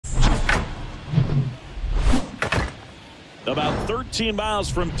About 13 miles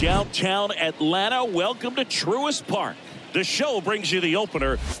from downtown Atlanta, welcome to Truist Park. The show brings you the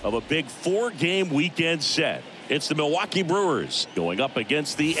opener of a big 4-game weekend set. It's the Milwaukee Brewers going up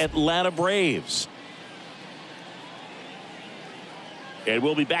against the Atlanta Braves. And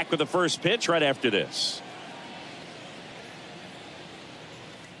we'll be back with the first pitch right after this.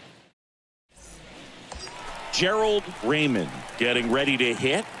 Gerald Raymond getting ready to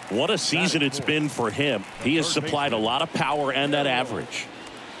hit. What a season it's been for him. He has supplied a lot of power and that average.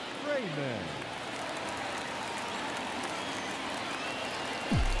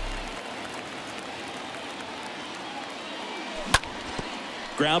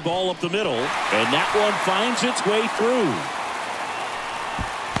 Ground ball up the middle, and that one finds its way through.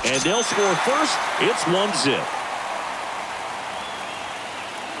 And they'll score first. It's 1-0.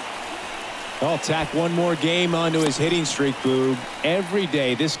 I'll tack one more game onto his hitting streak, Boob. Every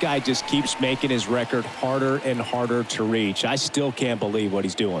day, this guy just keeps making his record harder and harder to reach. I still can't believe what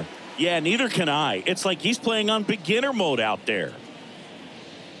he's doing. Yeah, neither can I. It's like he's playing on beginner mode out there.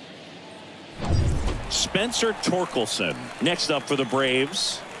 Spencer Torkelson next up for the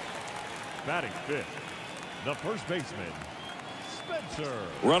Braves. Batting fifth, the first baseman, Spencer.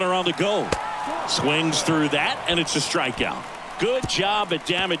 Runner on the go. Swings through that, and it's a strikeout. Good job at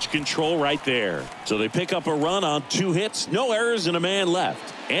damage control right there. So they pick up a run on 2 hits, no errors, and a man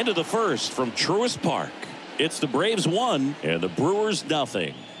left. End of the first from Truist Park. It's the Braves 1 and the Brewers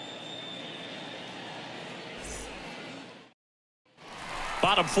nothing.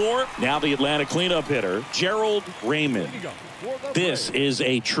 Bottom 4, now the Atlanta cleanup hitter, Gerald Raymond. This is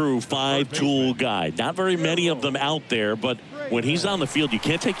a true 5-tool guy. Not very many of them out there, but when he's on the field, you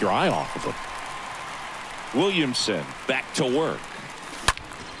can't take your eye off of him. Williamson back to work.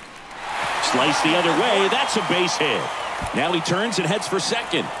 Slice the other way. That's a base hit. Now he turns and heads for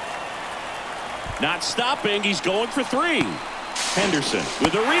second. Not stopping. He's going for 3. Henderson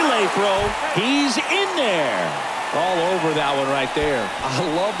with a relay throw. He's in there. All over that one right there.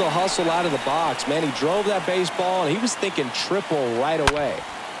 I love the hustle out of the box, man. He drove that baseball, and he was thinking triple right away.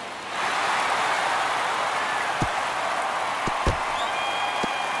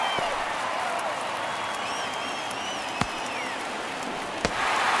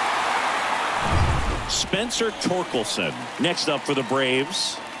 Spencer Torkelson next up for the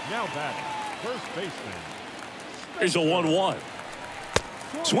Braves. Now batting, first baseman. Here's a 1-1.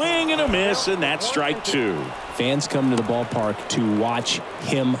 Swing and a miss, and that's strike 2. Fans come to the ballpark to watch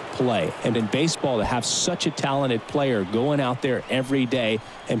him play. And in baseball, to have such a talented player going out there every day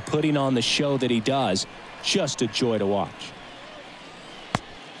and putting on the show that he does, just a joy to watch.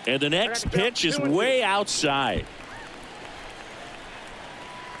 And the next pitch is way outside.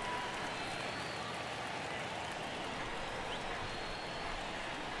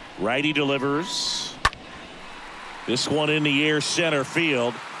 Righty delivers. This one in the air center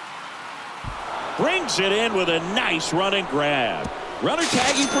field. Brings it in with a nice running grab. Runner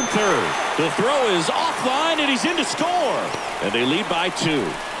tagging from third. The throw is offline, and he's in to score. And they lead by 2.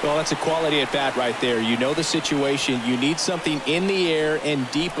 Well, that's a quality at bat right there. You know the situation. You need something in the air and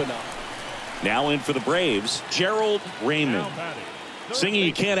deep enough. Now in for the Braves, Gerald Raymond. Singing,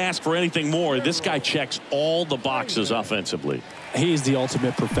 you can't ask for anything more. This guy checks all the boxes offensively. He's the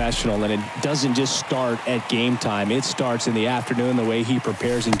ultimate professional, and it doesn't just start at game time. It starts in the afternoon, the way he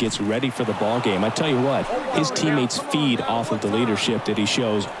prepares and gets ready for the ball game. I tell you what, his teammates feed off of the leadership that he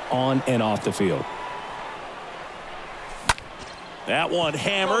shows on and off the field. That one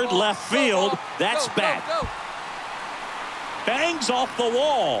hammered left field. That's back. Bangs off the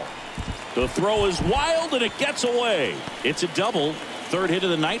wall. The throw is wild, and it gets away. It's a double. 3rd hit of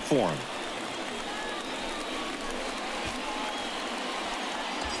the night for him.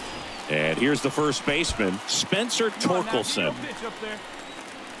 And here's the first baseman, Spencer Torkelson.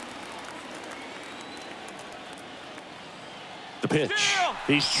 The pitch.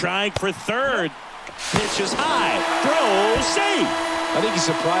 He's trying for third. Pitch is high. Throw safe. I think he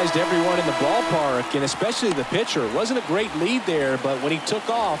surprised everyone in the ballpark, and especially the pitcher. It wasn't a great lead there, but when he took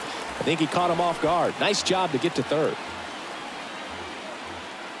off, I think he caught him off guard. Nice job to get to third.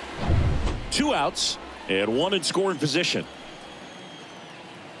 2 outs and 1 in scoring position.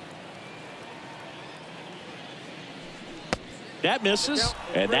 That misses,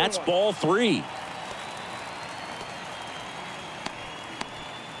 and that's ball 3.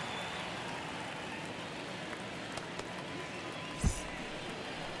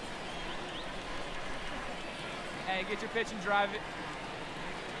 Hey, get your pitch and drive it.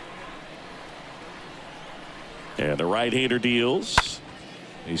 And the right-hander deals.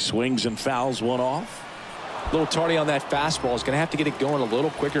 He swings and fouls one off. A little tardy on that fastball. Is going to have to get it going a little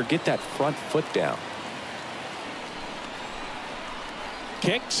quicker. Get that front foot down.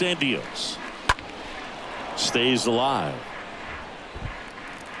 Kicks and deals. Stays alive.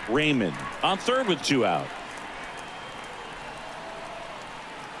 Raymond on third with 2 out.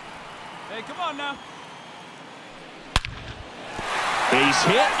 Hey, come on now. Base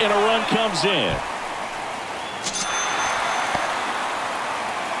hit and a run comes in.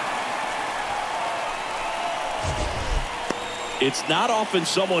 It's not often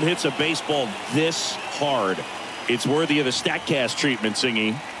someone hits a baseball this hard. It's worthy of the StatCast treatment,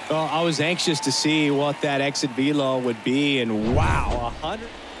 Singy. Well, I was anxious to see what that exit velo would be, and wow, 100.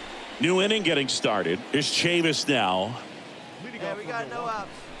 New inning getting started. Here's Chavis now. Yeah, we got no outs.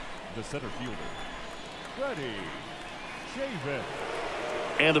 The center fielder, Freddie Chavis.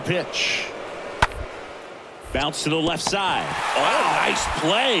 And the pitch. Bounce to the left side. Oh, nice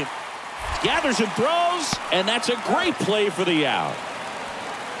play. Gathers and throws, and that's a great play for the out.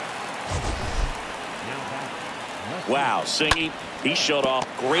 Wow, Singy, he showed off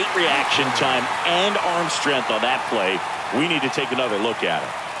great reaction time and arm strength on that play. We need to take another look at it.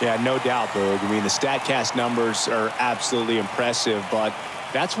 Yeah, no doubt, Boog. I mean, the StatCast numbers are absolutely impressive, but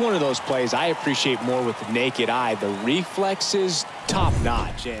that's one of those plays I appreciate more with the naked eye. The reflexes, top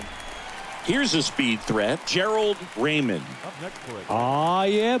notch. And here's a speed threat, Gerald Raymond. oh,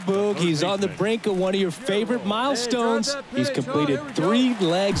 yeah, Boog. He's on the brink of one of your favorite milestones. He's completed 3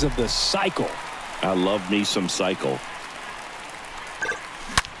 legs of the cycle. I love me some cycle.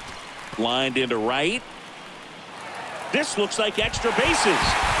 Lined into right. This looks like extra bases.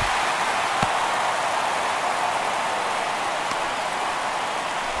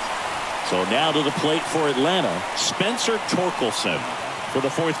 So now to the plate for Atlanta, Spencer Torkelson for the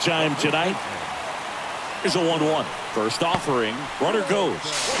 4th time tonight. Here's a 1-1. First offering. Runner goes.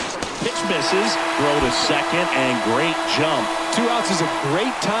 Pitch misses. Throw to second and great jump. 2 outs is a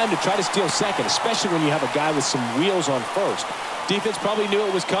great time to try to steal second, especially when you have a guy with some wheels on first. Defense probably knew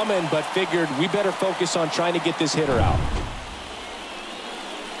it was coming, but figured we better focus on trying to get this hitter out.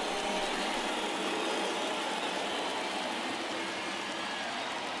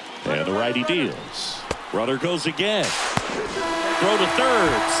 And the righty deals. Runner goes again. Throw to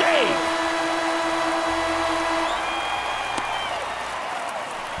third. Save.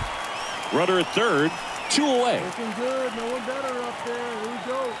 Runner at third. 2 away. Looking good. No one better up there. Here we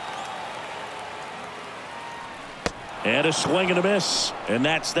go. And a swing and a miss. And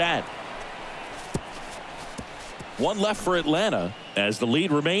that's that. 1 left for Atlanta as the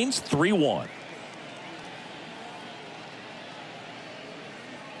lead remains 3-1.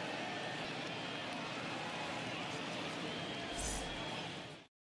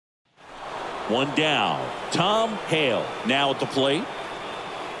 One down. Tom Hale now at the plate.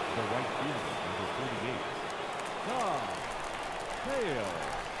 The right fielder, number 48. Tom Hale.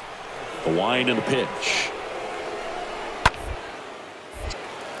 The wind and the pitch.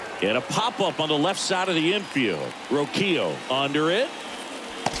 And a pop-up on the left side of the infield. Roquillo under it.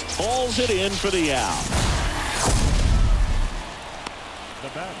 Hauls it in for the out. The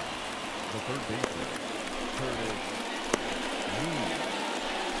batter, the third baseman, Curtis Lee.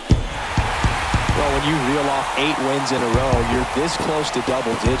 Well, when you reel off 8 wins in a row, you're this close to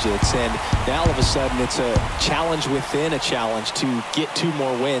double digits, and now all of a sudden it's a challenge within a challenge to get 2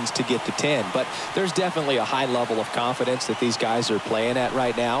 more wins to get to 10. But there's definitely a high level of confidence that these guys are playing at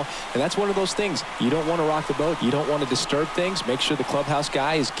right now, and that's one of those things. You don't want to rock the boat. You don't want to disturb things. Make sure the clubhouse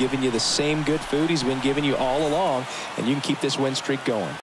guy is giving you the same good food he's been giving you all along, and you can keep this win streak going.